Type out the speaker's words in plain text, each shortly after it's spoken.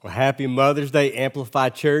Well, happy Mother's Day, Amplify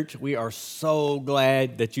Church. We are so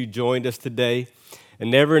glad that you joined us today. And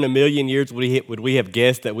never in a million years would we have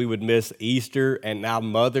guessed that we would miss Easter and now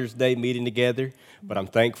Mother's Day meeting together. But I'm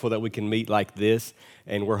thankful that we can meet like this.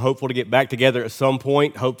 And we're hopeful to get back together at some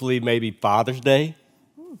point, hopefully maybe Father's Day,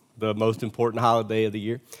 the most important holiday of the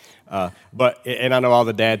year. And I know all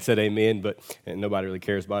the dads said amen, and nobody really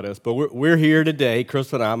cares about us. But we're here today,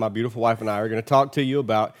 Crystal and I, my beautiful wife and I, are going to talk to you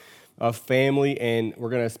about family, and we're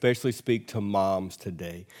going to especially speak to moms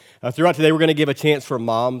today. Throughout today, we're going to give a chance for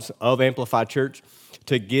moms of Amplify Church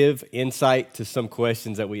to give insight to some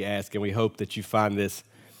questions that we ask, and we hope that you find this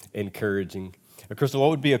encouraging. Crystal, what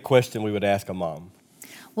would be a question we would ask a mom?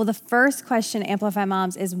 Well, the first question, Amplify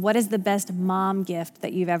Moms, is what is the best mom gift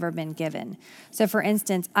that you've ever been given? So, for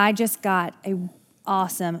instance, I just got an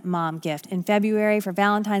awesome mom gift. In February, for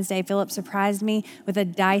Valentine's Day, Phillip surprised me with a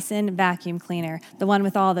Dyson vacuum cleaner, the one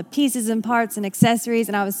with all the pieces and parts and accessories,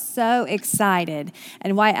 and I was so excited.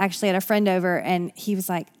 And Wyatt actually had a friend over, and he was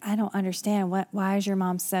like, I don't understand, why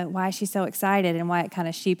is she so excited? And Wyatt kind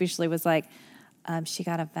of sheepishly was like, she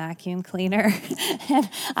got a vacuum cleaner. And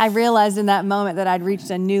I realized in that moment that I'd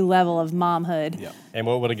reached a new level of momhood. Yeah. And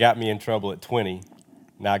what would have got me in trouble at 20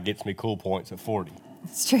 now gets me cool points at 40.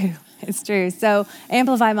 It's true. It's true. So,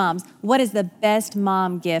 Amplify Moms, what is the best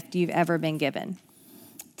mom gift you've ever been given?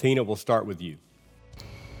 Tina, we'll start with you.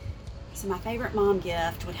 So my favorite mom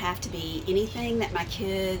gift would have to be anything that my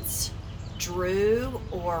kids drew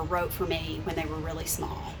or wrote for me when they were really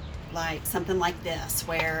small. Like something like this,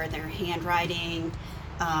 where their handwriting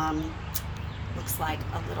looks like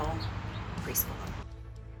a little preschooler.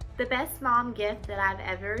 The best mom gift that I've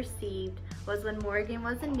ever received was when Morgan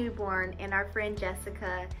was a newborn and our friend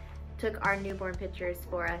Jessica took our newborn pictures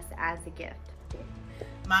for us as a gift.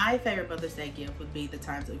 My favorite Mother's Day gift would be the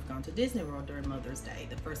times that we've gone to Disney World during Mother's Day.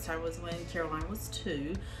 The first time was when Caroline was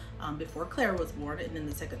 2, before Claire was born, and then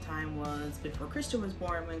the second time was before Christian was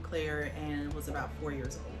born, when Claire was about 4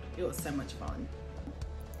 years old. It was so much fun.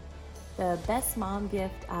 The best mom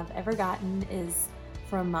gift I've ever gotten is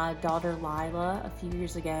from my daughter Lila a few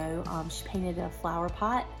years ago. She painted a flower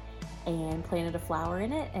pot and planted a flower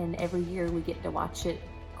in it, and every year we get to watch it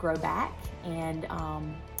grow back, and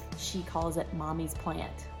she calls it Mommy's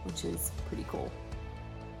Plant, which is pretty cool.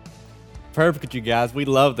 Perfect, you guys. We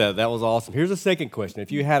love that. That was awesome. Here's a second question.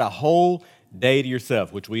 If you had a whole day to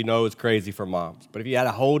yourself, which we know is crazy for moms, but if you had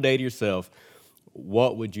a whole day to yourself,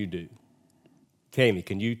 what would you do? Tammy,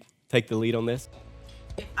 can you take the lead on this?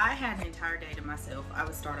 If I had an entire day to myself, I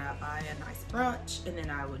would start out by a nice brunch, and then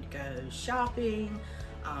I would go shopping,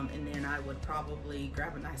 and then I would probably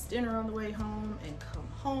grab a nice dinner on the way home and come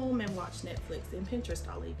home and watch Netflix and Pinterest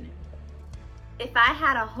all evening. If I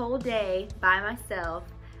had a whole day by myself,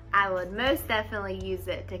 I would most definitely use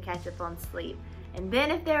it to catch up on sleep. And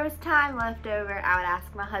then if there was time left over, I would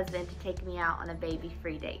ask my husband to take me out on a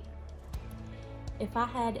baby-free date. If I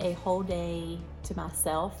had a whole day to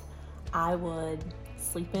myself, I would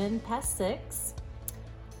sleep in past 6.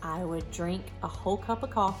 I would drink a whole cup of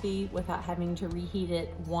coffee without having to reheat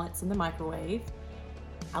it once in the microwave.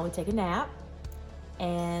 I would take a nap,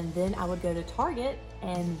 and then I would go to Target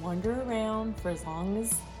and wander around for as long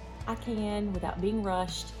as I can without being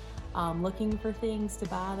rushed, looking for things to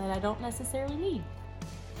buy that I don't necessarily need.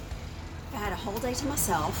 If I had a whole day to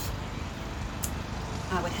myself,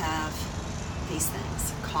 I would have these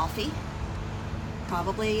things: coffee,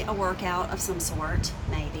 probably a workout of some sort,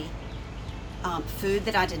 maybe, food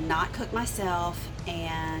that I did not cook myself,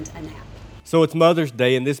 and a nap. So it's Mother's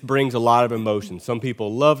Day, and this brings a lot of emotion. Some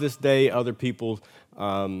people love this day. Other people,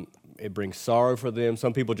 it brings sorrow for them.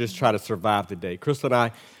 Some people just try to survive the day. Crystal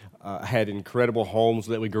and I had incredible homes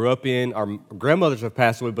that we grew up in. Our grandmothers have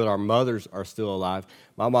passed away, but our mothers are still alive.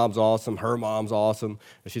 My mom's awesome. Her mom's awesome.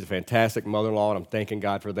 She's a fantastic mother-in-law, and I'm thanking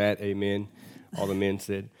God for that. Amen. All the men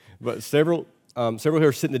said. But several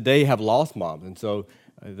here sitting today have lost moms, and so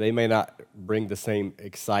they may not bring the same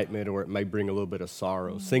excitement, or it may bring a little bit of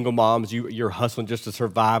sorrow. Single moms, you're hustling just to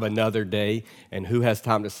survive another day, and who has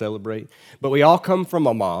time to celebrate? But we all come from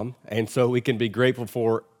a mom, and so we can be grateful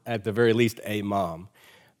for, at the very least, a mom.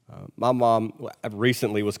 My mom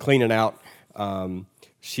recently was cleaning out.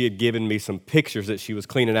 She had given me some pictures that she was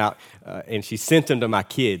cleaning out, and she sent them to my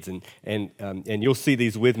kids. And you'll see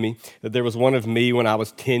these with me. That there was one of me when I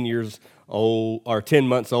was 10 years old, or 10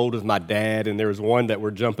 months old as my dad, and there was one that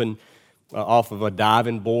we're jumping off of a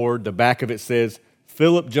diving board. The back of it says,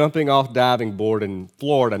 Phillip jumping off diving board in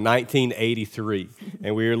Florida, 1983.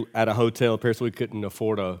 And we were at a hotel. Apparently we couldn't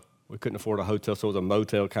afford a hotel, so it was a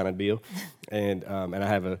motel kind of deal. And I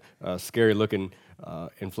have a scary looking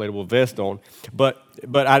inflatable vest on. But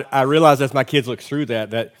I realized as my kids look through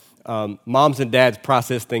that moms and dads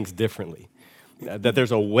process things differently. That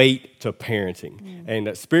there's a weight to parenting. And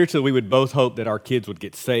that spiritually, we would both hope that our kids would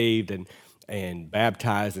get saved and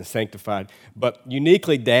baptized and sanctified. But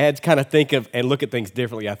uniquely, dads kind of think of and look at things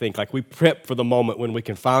differently, I think. Like we prep for the moment when we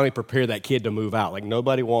can finally prepare that kid to move out. Like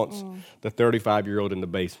nobody wants the 35-year-old in the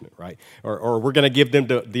basement, right? Or we're going to give them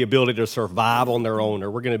the ability to survive on their own, or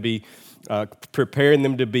we're going to be preparing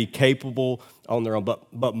them to be capable on their own.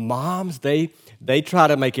 But moms, they try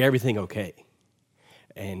to make everything okay.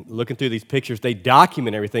 And looking through these pictures, they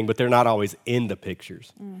document everything, but they're not always in the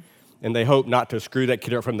pictures. And they hope not to screw that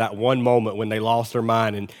kid up from that one moment when they lost their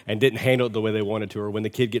mind and didn't handle it the way they wanted to, or when the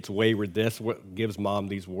kid gets wayward. That's what gives mom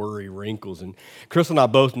these worry wrinkles. And Crystal and I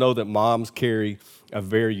both know that moms carry a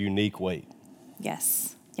very unique weight.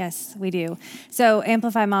 Yes. Yes, we do. So,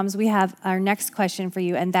 Amplify Moms, we have our next question for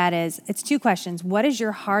you, and that is, it's 2 questions. What is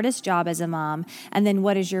your hardest job as a mom? And then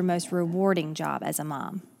what is your most rewarding job as a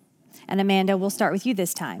mom? And Amanda, we'll start with you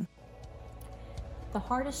this time. The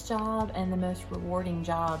hardest job and the most rewarding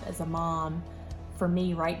job as a mom for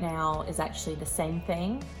me right now is actually the same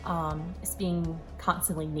thing. It's being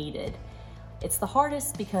constantly needed. It's the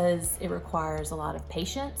hardest because it requires a lot of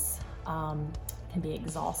patience, can be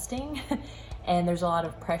exhausting, and there's a lot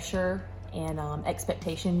of pressure and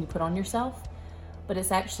expectation you put on yourself. But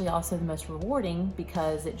it's actually also the most rewarding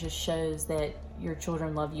because it just shows that your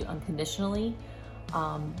children love you unconditionally.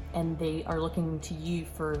 And they are looking to you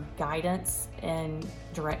for guidance and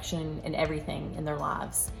direction in everything in their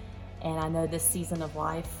lives. And I know this season of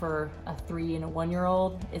life for a 3 and a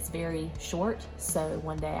 1-year-old is very short, so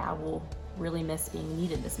one day I will really miss being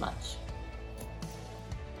needed this much.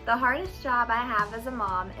 The hardest job I have as a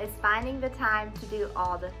mom is finding the time to do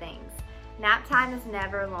all the things. Nap time is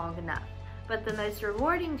never long enough. But the most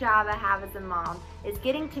rewarding job I have as a mom is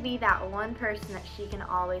getting to be that one person that she can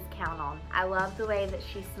always count on. I love the way that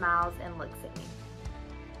she smiles and looks at me.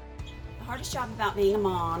 The hardest job about being a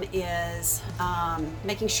mom is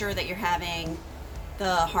making sure that you're having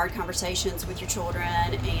the hard conversations with your children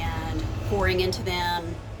and pouring into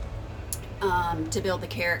them to build the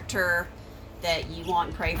character that you want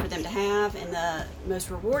and pray for them to have. And the most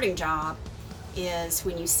rewarding job is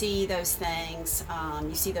when you see those things,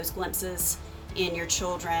 you see those glimpses in your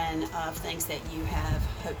children of things that you have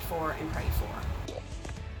hoped for and prayed for.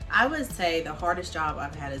 I would say the hardest job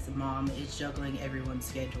I've had as a mom is juggling everyone's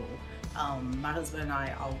schedule. My husband and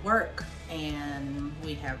I all work, and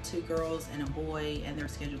we have 2 girls and a boy, and their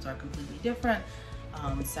schedules are completely different.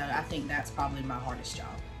 So I think that's probably my hardest job.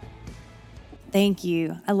 Thank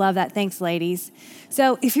you. I love that. Thanks, ladies.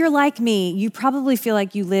 So if you're like me, you probably feel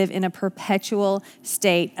like you live in a perpetual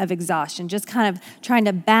state of exhaustion, just kind of trying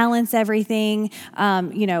to balance everything,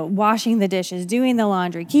 washing the dishes, doing the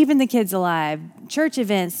laundry, keeping the kids alive, church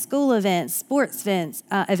events, school events, sports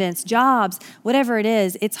events, jobs, whatever it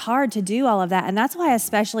is. It's hard to do all of that. And that's why I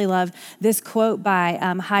especially love this quote by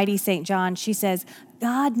Heidi St. John. She says,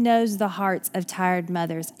 God knows the hearts of tired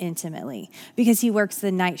mothers intimately because he works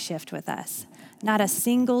the night shift with us. Not a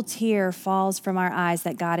single tear falls from our eyes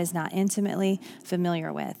that God is not intimately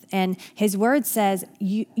familiar with. And his word says,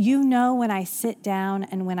 you know when I sit down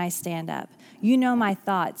and when I stand up. You know my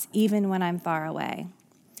thoughts even when I'm far away.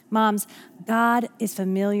 Moms, God is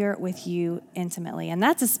familiar with you intimately. And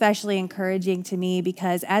that's especially encouraging to me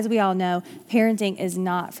because, as we all know, parenting is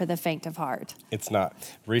not for the faint of heart. It's not.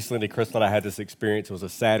 Recently, Crystal and I had this experience. It was a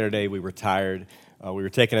Saturday. We were tired. We were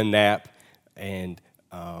taking a nap, and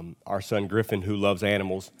our son Griffin, who loves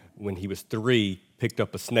animals, when he was 3, picked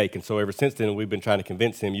up a snake. And so ever since then, we've been trying to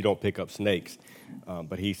convince him you don't pick up snakes.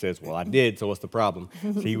 But he says, well, I did, so what's the problem?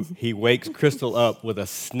 So he wakes Crystal up with a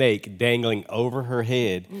snake dangling over her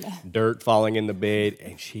head, dirt falling in the bed,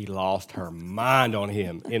 and she lost her mind on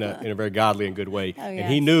him in a very godly and good way. Oh, yeah,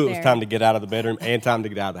 and he knew it was time to get out of the bedroom and time to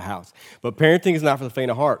get out of the house. But parenting is not for the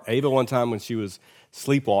faint of heart. Ava, one time when she was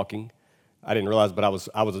sleepwalking, I didn't realize, but I was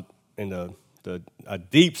in a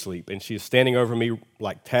deep sleep, and she was standing over me,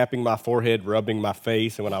 like tapping my forehead, rubbing my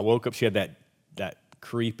face. And when I woke up, she had that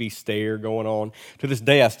creepy stare going on. To this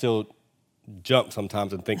day, I still jump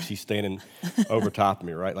sometimes and think she's standing over top of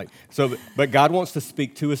me, right? But God wants to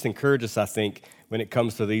speak to us, encourage us, I think, when it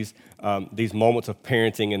comes to these moments of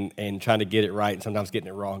parenting and trying to get it right and sometimes getting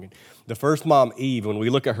it wrong. And the first mom, Eve, when we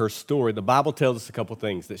look at her story, the Bible tells us a couple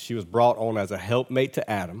things: that she was brought on as a helpmate to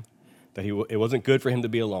Adam, that it wasn't good for him to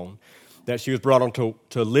be alone, that she was brought on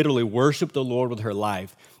to literally worship the Lord with her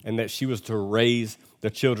life, and that she was to raise the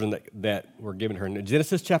children that were given her. And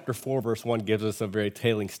Genesis chapter 4, verse 1 gives us a very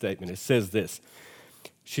telling statement. It says this: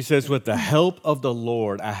 She says, with the help of the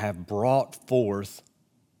Lord, I have brought forth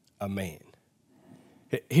a man.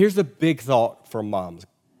 Here's the big thought for moms.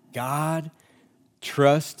 God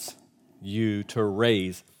trusts you to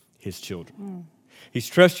raise his children. He's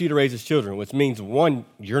trusted you to raise his children, which means, one,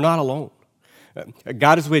 you're not alone.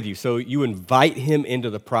 God is with you, so you invite him into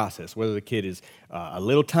the process, whether the kid is a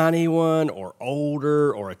little tiny one or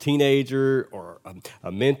older or a teenager or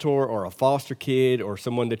a mentor or a foster kid or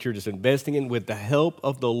someone that you're just investing in. With the help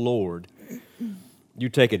of the Lord, you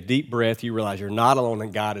take a deep breath, you realize you're not alone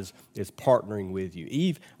and God is partnering with you.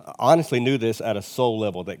 Eve honestly knew this at a soul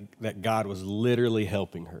level, that God was literally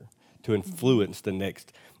helping her to influence the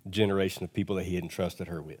next generation of people that he had entrusted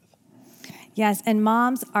her with. Yes, and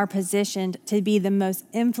moms are positioned to be the most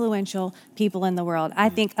influential people in the world. I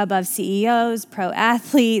think above CEOs, pro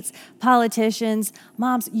athletes, politicians,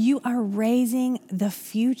 moms, you are raising the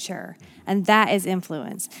future, and that is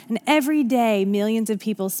influence. And every day, millions of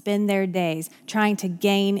people spend their days trying to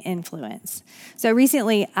gain influence. So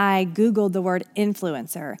recently, I Googled the word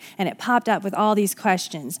influencer, and it popped up with all these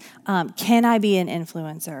questions. Can I be an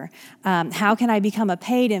influencer? How can I become a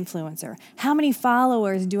paid influencer? How many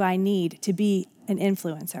followers do I need to be an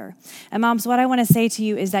influencer? And moms, what I want to say to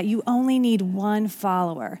you is that you only need one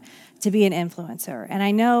follower to be an influencer. And I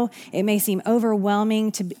know it may seem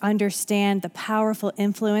overwhelming to understand the powerful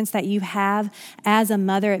influence that you have as a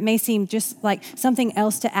mother. It may seem just like something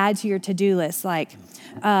else to add to your to-do list, like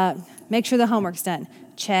make sure the homework's done,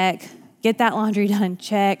 check. Get that laundry done,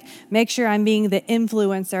 check. Make sure I'm being the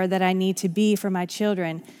influencer that I need to be for my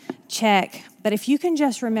children, check. But if you can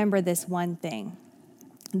just remember this one thing,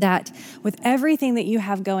 that with everything that you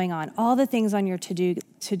have going on, all the things on your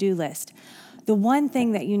to-do list, the one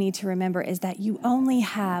thing that you need to remember is that you only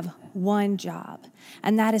have one job,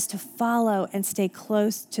 and that is to follow and stay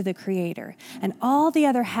close to the Creator. And all the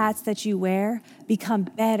other hats that you wear become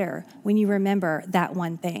better when you remember that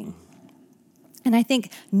one thing. And I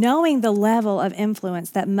think knowing the level of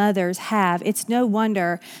influence that mothers have, it's no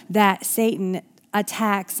wonder that Satan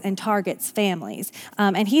attacks and targets families.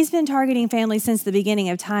 And he's been targeting families since the beginning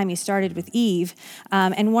of time. He started with Eve.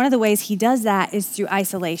 And one of the ways he does that is through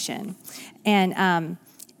isolation. And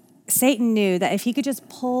Satan knew that if he could just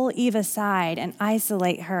pull Eve aside and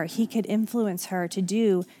isolate her, he could influence her to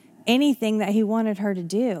do anything that he wanted her to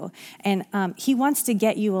do. And he wants to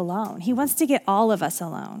get you alone. He wants to get all of us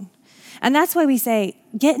alone. And that's why we say,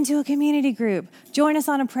 get into a community group. Join us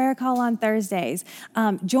on a prayer call on Thursdays.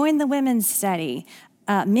 Join the women's study.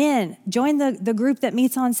 Men, join the group that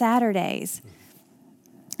meets on Saturdays.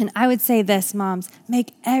 And I would say this, moms,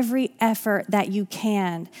 make every effort that you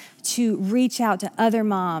can to reach out to other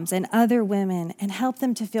moms and other women and help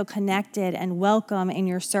them to feel connected and welcome in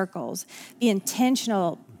your circles. Be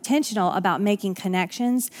intentional about making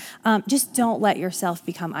connections. Just don't let yourself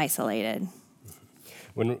become isolated.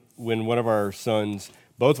 When one of our sons,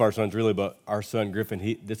 both of our sons really, but our son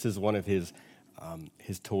Griffin, this is one of his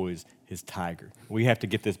toys, his tiger. We have to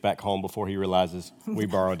get this back home before he realizes we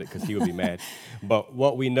borrowed it because he would be mad. But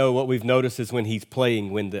what we've noticed is when he's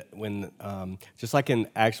playing, when just like in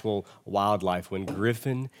actual wildlife, when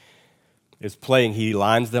Griffin is playing, he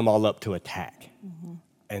lines them all up to attack. Mm-hmm.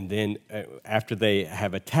 And then after they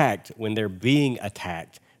have attacked, when they're being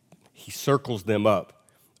attacked, he circles them up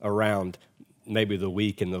around maybe the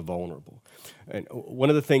weak and the vulnerable. And one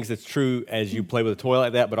of the things that's true as you play with a toy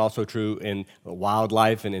like that, but also true in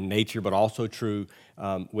wildlife and in nature, but also true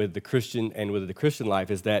with the Christian and with the Christian life,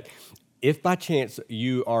 is that if by chance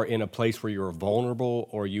you are in a place where you're vulnerable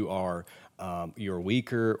or you're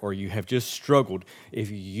weaker or you have just struggled, if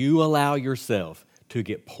you allow yourself to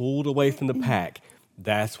get pulled away from the pack,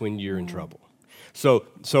 that's when you're in trouble. So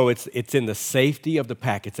it's in the safety of the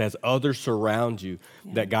pack. It's as others surround you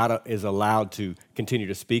that God is allowed to continue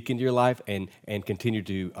to speak into your life and continue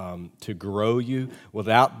to grow you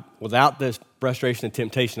without this frustration and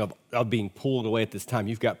temptation of being pulled away at this time.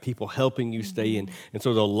 You've got people helping you stay in. And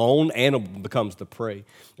so the lone animal becomes the prey.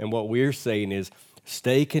 And what we're saying is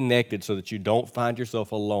stay connected so that you don't find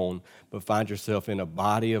yourself alone, but find yourself in a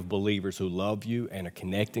body of believers who love you and are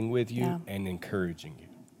connecting with you and encouraging you.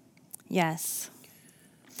 Yes.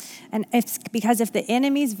 And because if the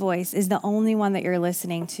enemy's voice is the only one that you're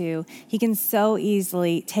listening to, he can so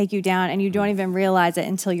easily take you down and you don't even realize it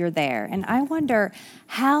until you're there. And I wonder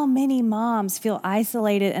how many moms feel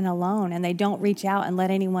isolated and alone and they don't reach out and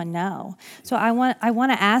let anyone know. So I want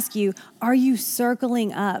to ask you, are you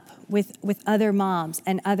circling up with other moms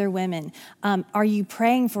and other women? Are you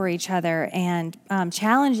praying for each other and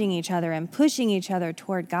challenging each other and pushing each other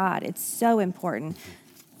toward God? It's so important.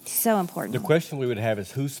 So important. The question we would have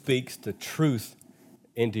is who speaks the truth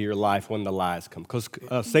into your life when the lies come. Because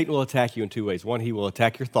Satan will attack you in two ways. One, he will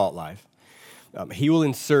attack your thought life. He will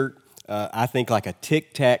insert, I think, like a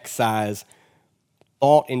tic-tac size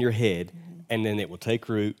thought in your head, and then it will take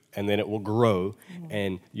root, and then it will grow,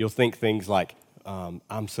 and you'll think things like,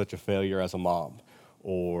 I'm such a failure as a mom,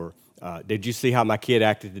 or did you see how my kid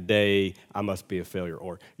acted today? I must be a failure.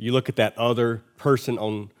 Or you look at that other person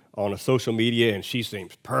on a social media, and she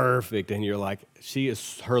seems perfect, and you're like,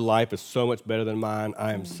 her life is so much better than mine.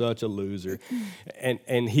 I am such a loser.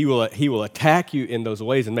 And he will attack you in those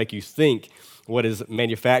ways and make you think what is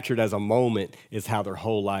manufactured as a moment is how their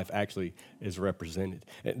whole life actually is represented.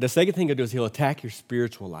 The second thing he'll do is he'll attack your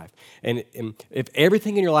spiritual life. And if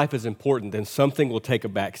everything in your life is important, then something will take a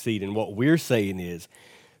back seat. And what we're saying is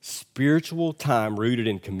spiritual time rooted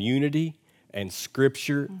in community and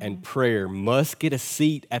scripture and prayer must get a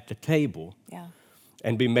seat at the table. Yeah.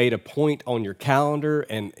 And be made a point on your calendar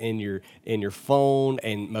and in your phone,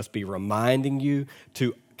 and must be reminding you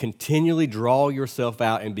to continually draw yourself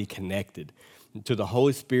out and be connected to the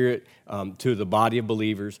Holy Spirit, to the body of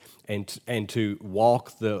believers, and to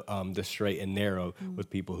walk the straight and narrow with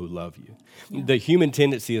people who love you. Yeah. The human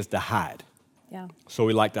tendency is to hide. Yeah. So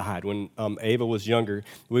we like to hide. When Ava was younger,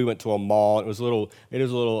 we went to a mall. It was a little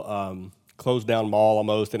closed down mall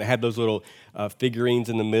almost, and it had those little figurines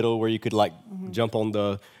in the middle where you could like jump on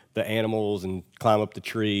the animals and climb up the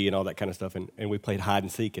tree and all that kind of stuff. And we played hide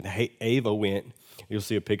and seek. And Ava went. You'll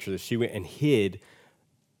see a picture of this. She went and hid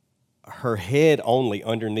her head only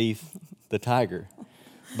underneath the tiger,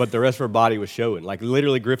 but the rest of her body was showing. Like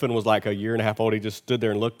literally, Griffin was like a year and a half old. He just stood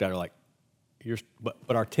there and looked at her like,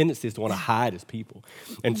 but our tendency is to want to hide as people.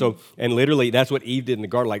 And so, and literally, that's what Eve did in the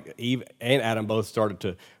garden. Like Eve and Adam both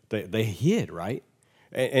started they hid, right?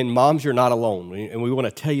 And moms, you're not alone. And we want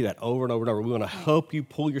to tell you that over and over and over. We want to help you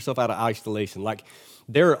pull yourself out of isolation. Like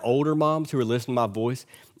there are older moms who are listening to my voice,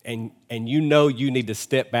 and you know you need to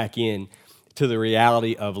step back in to the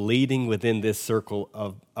reality of leading within this circle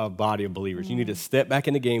of body of believers. You need to step back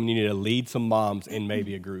in the game, and you need to lead some moms in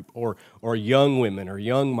maybe a group, or young women, or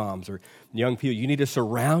young moms, or young people. You need to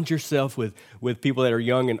surround yourself with people that are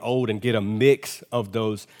young and old and get a mix of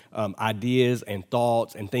those ideas and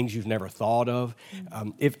thoughts and things you've never thought of.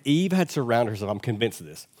 If Eve had surrounded herself, I'm convinced of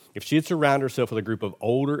this, if she had surrounded herself with a group of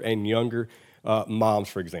older and younger moms,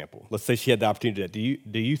 for example, let's say she had the opportunity to do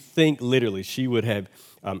that, do you think literally she would have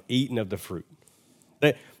eaten of the fruit?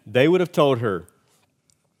 They would have told her,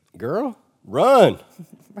 girl, run.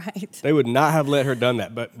 Right. They would not have let her done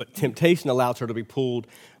that, but temptation allows her to be pulled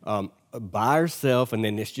by herself, and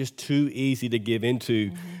then it's just too easy to give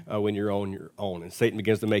into when you're on your own. And Satan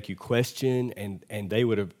begins to make you question, and they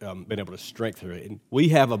would have been able to strengthen her. And we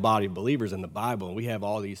have a body of believers in the Bible, and we have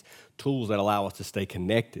all these tools that allow us to stay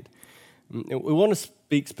connected. And we want to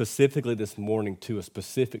speak specifically this morning to a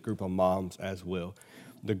specific group of moms as well,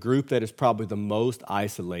 the group that is probably the most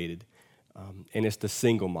isolated, and it's the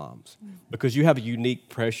single moms, because you have a unique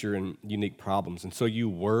pressure and unique problems. And so you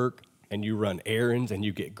work and you run errands and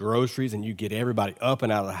you get groceries and you get everybody up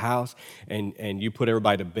and out of the house and you put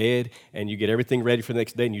everybody to bed and you get everything ready for the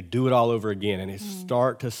next day and you do it all over again, and it's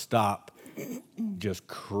start to stop just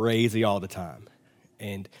crazy all the time.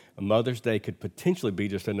 And a Mother's Day could potentially be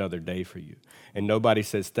just another day for you. And nobody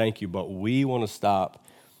says thank you, but we want to stop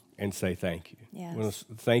and say thank you. Yes. We want to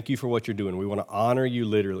thank you for what you're doing. We want to honor you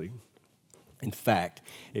literally. In fact,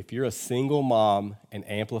 if you're a single mom and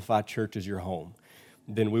Amplify Church is your home,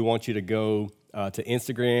 then we want you to go to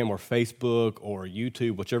Instagram or Facebook or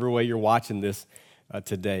YouTube, whichever way you're watching this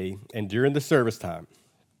today. And during the service time,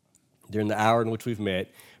 during the hour in which we've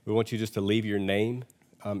met, we want you just to leave your name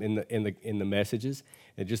in the messages,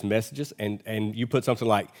 and just messages, and you put something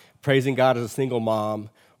like praising God as a single mom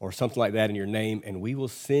or something like that in your name, and we will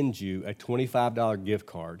send you a $25 gift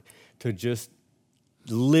card to just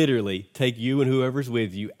literally take you and whoever's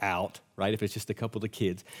with you out, right? If it's just a couple of the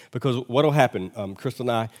kids, because what'll happen? Crystal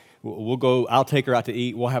and I, we'll go. I'll take her out to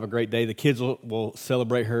eat. We'll have a great day. The kids will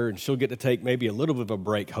celebrate her, and she'll get to take maybe a little bit of a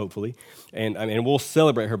break, hopefully, and we'll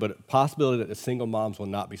celebrate her. But possibility that the single moms will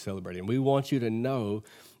not be celebrating. And we want you to know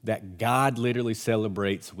that God literally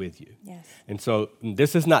celebrates with you. Yes. And so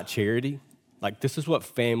this is not charity. Like, this is what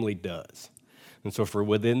family does. And so for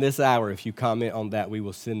within this hour, if you comment on that, we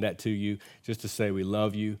will send that to you just to say we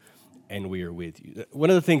love you and we are with you. One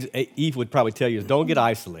of the things Eve would probably tell you is don't get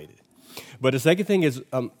isolated. But the second thing is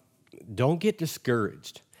don't get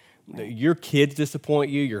discouraged. Your kids disappoint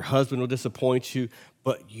you, your husband will disappoint you,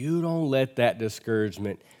 but you don't let that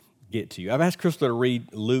discouragement get to you. I've asked Crystal to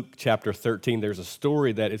read Luke chapter 13. There's a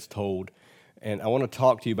story that is told, and I want to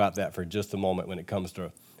talk to you about that for just a moment when it comes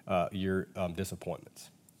to your disappointments.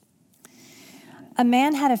 A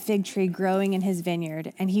man had a fig tree growing in his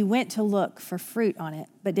vineyard, and he went to look for fruit on it,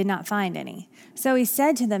 but did not find any. So he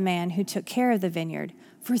said to the man who took care of the vineyard,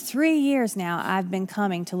 "For 3 years now I've been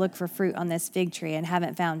coming to look for fruit on this fig tree and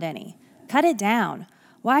haven't found any. Cut it down.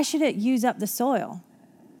 Why should it use up the soil?"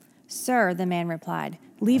 "Sir," the man replied,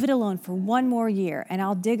 "leave it alone for 1 more year, and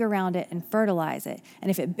I'll dig around it and fertilize it.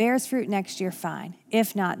 And if it bears fruit next year, fine.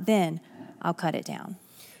 If not, then I'll cut it down."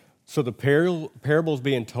 So the parable is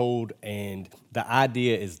being told, and the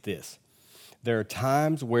idea is this. There are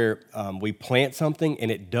times where we plant something and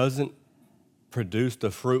it doesn't produce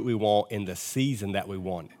the fruit we want in the season that we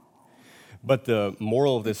want it. But the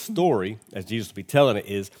moral of this story, as Jesus will be telling it,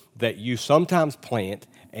 is that you sometimes plant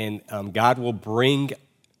and God will bring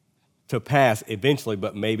to pass eventually,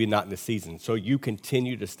 but maybe not in the season. So you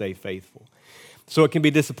continue to stay faithful. So it can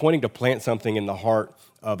be disappointing to plant something in the heart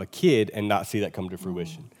of a kid and not see that come to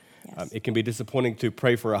fruition. Yes. It can be disappointing to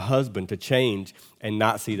pray for a husband to change and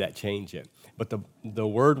not see that change yet. But the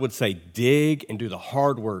word would say, dig and do the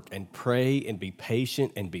hard work and pray and be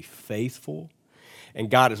patient and be faithful. And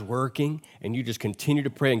God is working, and you just continue to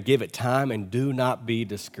pray and give it time and do not be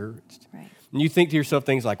discouraged. Right. And you think to yourself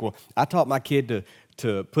things like, well, I taught my kid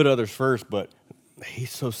to put others first, but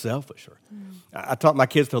he's so selfish. Or I taught my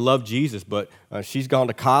kids to love Jesus, but she's gone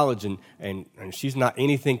to college and she's not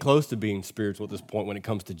anything close to being spiritual at this point when it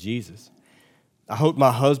comes to Jesus. I hope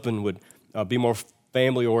my husband would be more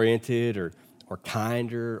family-oriented or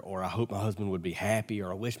kinder, or I hope my husband would be happy,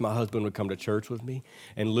 or I wish my husband would come to church with me.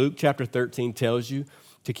 And Luke chapter 13 tells you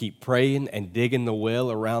to keep praying and digging the well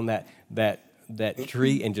around that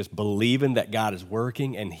tree and just believing that God is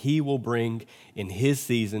working, and he will bring in his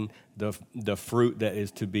season the fruit that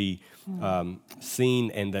is to be seen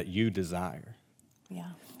and that you desire.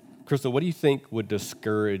 Yeah. Crystal, what do you think would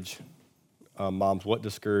discourage moms? What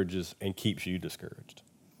discourages and keeps you discouraged?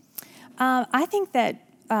 I think that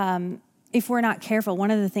if we're not careful, one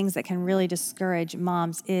of the things that can really discourage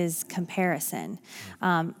moms is comparison.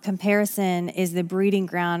 Comparison is the breeding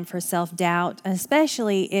ground for self-doubt,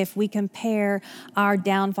 especially if we compare our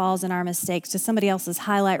downfalls and our mistakes to somebody else's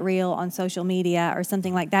highlight reel on social media or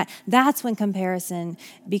something like that. That's when comparison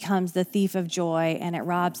becomes the thief of joy, and it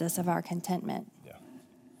robs us of our contentment. Yeah.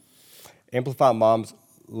 Amplify moms,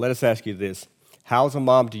 let us ask you this. How as a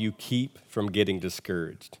mom do you keep from getting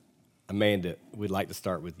discouraged? Amanda, we'd like to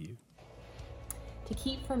start with you. To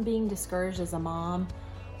keep from being discouraged as a mom,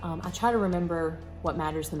 I try to remember what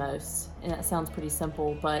matters the most. And that sounds pretty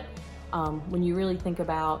simple, but when you really think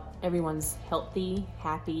about everyone's healthy,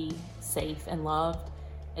 happy, safe, and loved,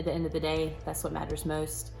 at the end of the day, that's what matters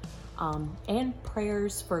most. And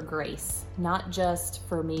prayers for grace, not just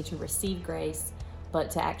for me to receive grace, but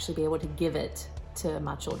to actually be able to give it to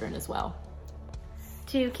my children as well.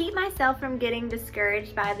 To keep myself from getting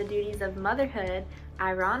discouraged by the duties of motherhood,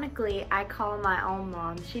 ironically, I call my own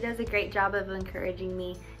mom. She does a great job of encouraging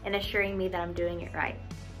me and assuring me that I'm doing it right.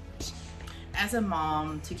 As a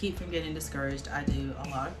mom, to keep from getting discouraged, I do a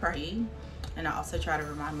lot of praying, and I also try to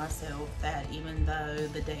remind myself that even though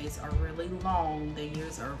the days are really long, the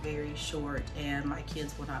years are very short, and my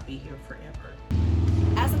kids will not be here forever.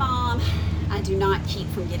 As a mom, I do not keep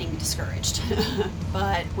from getting discouraged,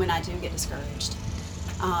 but when I do get discouraged,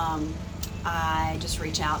 I just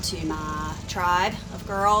reach out to my tribe of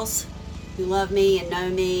girls who love me and know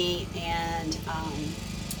me and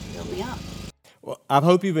build me up. Well, I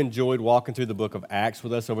hope you've enjoyed walking through the book of Acts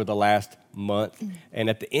with us over the last month. And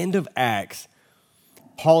at the end of Acts,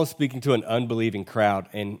 Paul is speaking to an unbelieving crowd.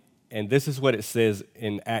 And this is what it says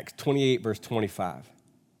in Acts 28, verse 25.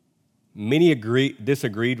 Many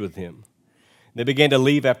disagreed with him. They began to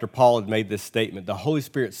leave after Paul had made this statement. The Holy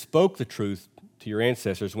Spirit spoke the truth to your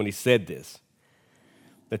ancestors when he said this,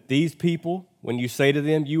 that these people, when you say to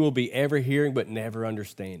them, you will be ever hearing but never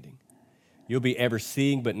understanding. You'll be ever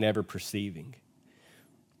seeing but never perceiving.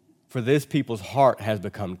 For this people's heart has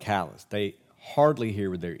become callous. They hardly hear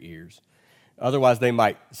with their ears. Otherwise, they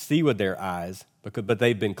might see with their eyes, but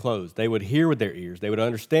they've been closed. They would hear with their ears. They would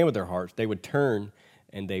understand with their hearts. They would turn,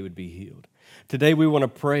 and they would be healed. Today, we want to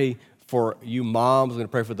pray for you moms. We're going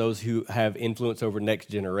to pray for those who have influence over next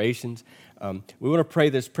generations. We want to pray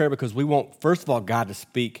this prayer because we want, first of all, God to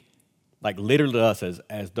speak like literally to us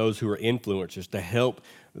as those who are influencers, to help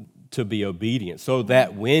to be obedient, so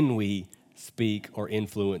that when we speak or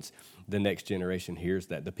influence, the next generation hears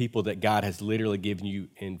that. The people that God has literally given you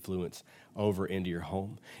influence over into your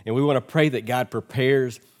home. And we want to pray that God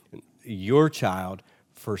prepares your child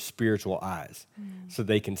for spiritual eyes, so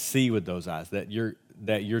they can see with those eyes, that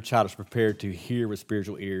your child is prepared to hear with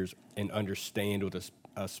spiritual ears and understand with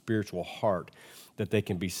a spiritual heart, that they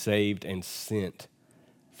can be saved and sent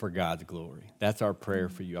for God's glory. That's our prayer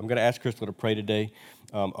for you. I'm going to ask Crystal to pray today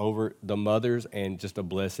over the mothers and just a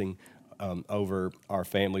blessing over our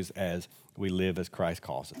families as we live as Christ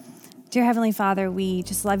calls us. Dear Heavenly Father, we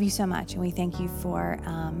just love you so much, and we thank you for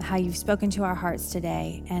how you've spoken to our hearts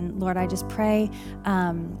today. And Lord, I just pray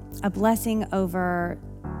a blessing over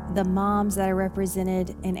the moms that are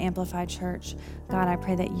represented in Amplified Church. God, I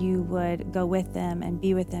pray that you would go with them and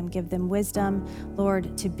be with them, give them wisdom,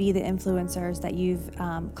 Lord, to be the influencers that you've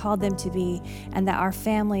called them to be, and that our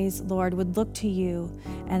families, Lord, would look to you,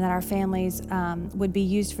 and that our families would be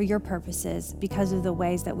used for your purposes because of the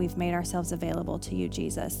ways that we've made ourselves available to you,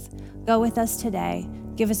 Jesus. Go with us today.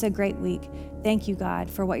 Give us a great week. Thank you, God,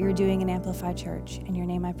 for what you're doing in Amplified Church. In your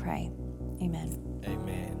name I pray. Amen.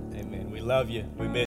 Amen. Amen. We love you. We miss